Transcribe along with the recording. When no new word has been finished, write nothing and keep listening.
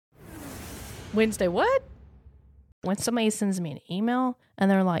Wednesday what? When somebody sends me an email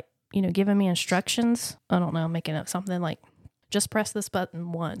and they're like, giving me instructions, I don't know, making up something like, just press this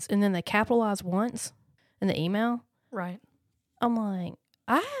button once. And then they capitalize once in the email. Right. I'm like,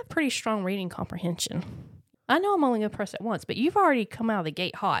 I have pretty strong reading comprehension. I know I'm only going to press it once, but you've already come out of the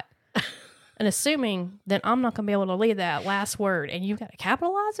gate hot. And assuming that I'm not going to be able to leave that last word and you've got to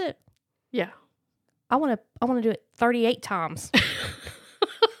capitalize it. Yeah. I want to do it 38 times.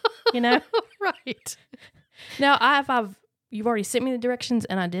 Right. Now, you've already sent me the directions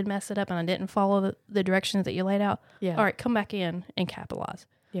and I did mess it up and I didn't follow the directions that you laid out. Yeah. All right, come back in and capitalize.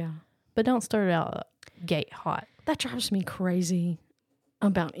 Yeah. But don't start it out gate hot. That drives me crazy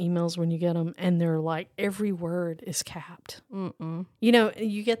about emails when you get them and they're like, every word is capped. Mm-mm.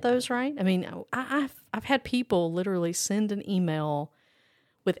 You get those, right? I mean, I've had people literally send an email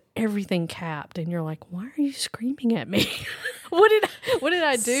with everything capped and you're like, why are you screaming at me? What did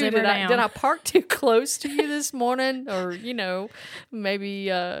I do? Simmer down. Did I park too close to you this morning? Or,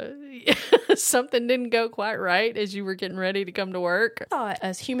 maybe something didn't go quite right as you were getting ready to come to work? I thought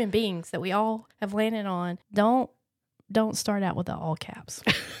as human beings that we all have landed on, don't start out with the all caps.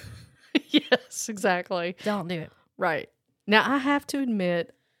 Yes, exactly. Don't do it. Right. Now, I have to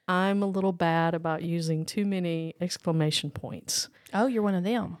admit, I'm a little bad about using too many exclamation points. Oh, you're one of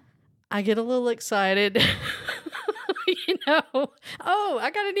them. I get a little excited. Oh,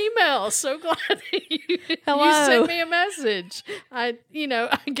 I got an email. So glad that you sent me a message. I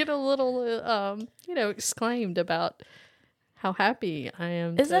get a little, exclaimed about how happy I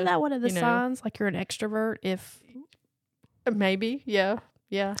am. Isn't that one of the signs, like you're an extrovert? If maybe, yeah.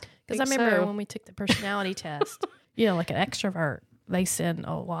 Because I remember when we took the personality test, like an extrovert, they send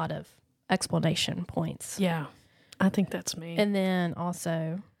a lot of explanation points. Yeah, I think that's me. And then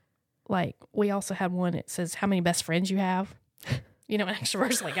also, like, we also had one that says how many best friends you have. An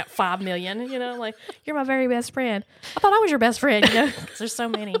extrovert's like got 5 million, like, you're my very best friend. I thought I was your best friend, because there's so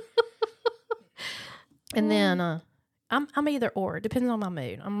many. And then I'm either or. It depends on my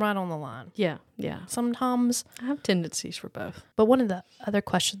mood. I'm right on the line. Yeah. Sometimes. I have tendencies for both. But one of the other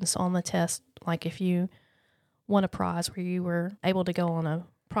questions on the test, like if you won a prize where you were able to go on a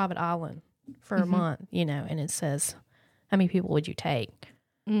private island for a month, and it says, how many people would you take?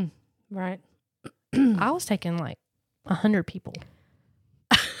 Right. I was taking like 100 people.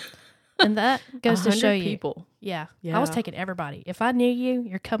 And that goes to show you. People. Yeah. I was taking everybody. If I knew you,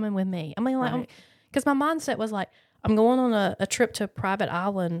 you're coming with me. I mean, like, because my mindset was like, I'm going on a trip to a private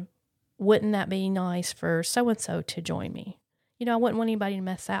island. Wouldn't that be nice for so-and-so to join me? I wouldn't want anybody to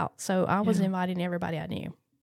miss out. So I was inviting everybody I knew.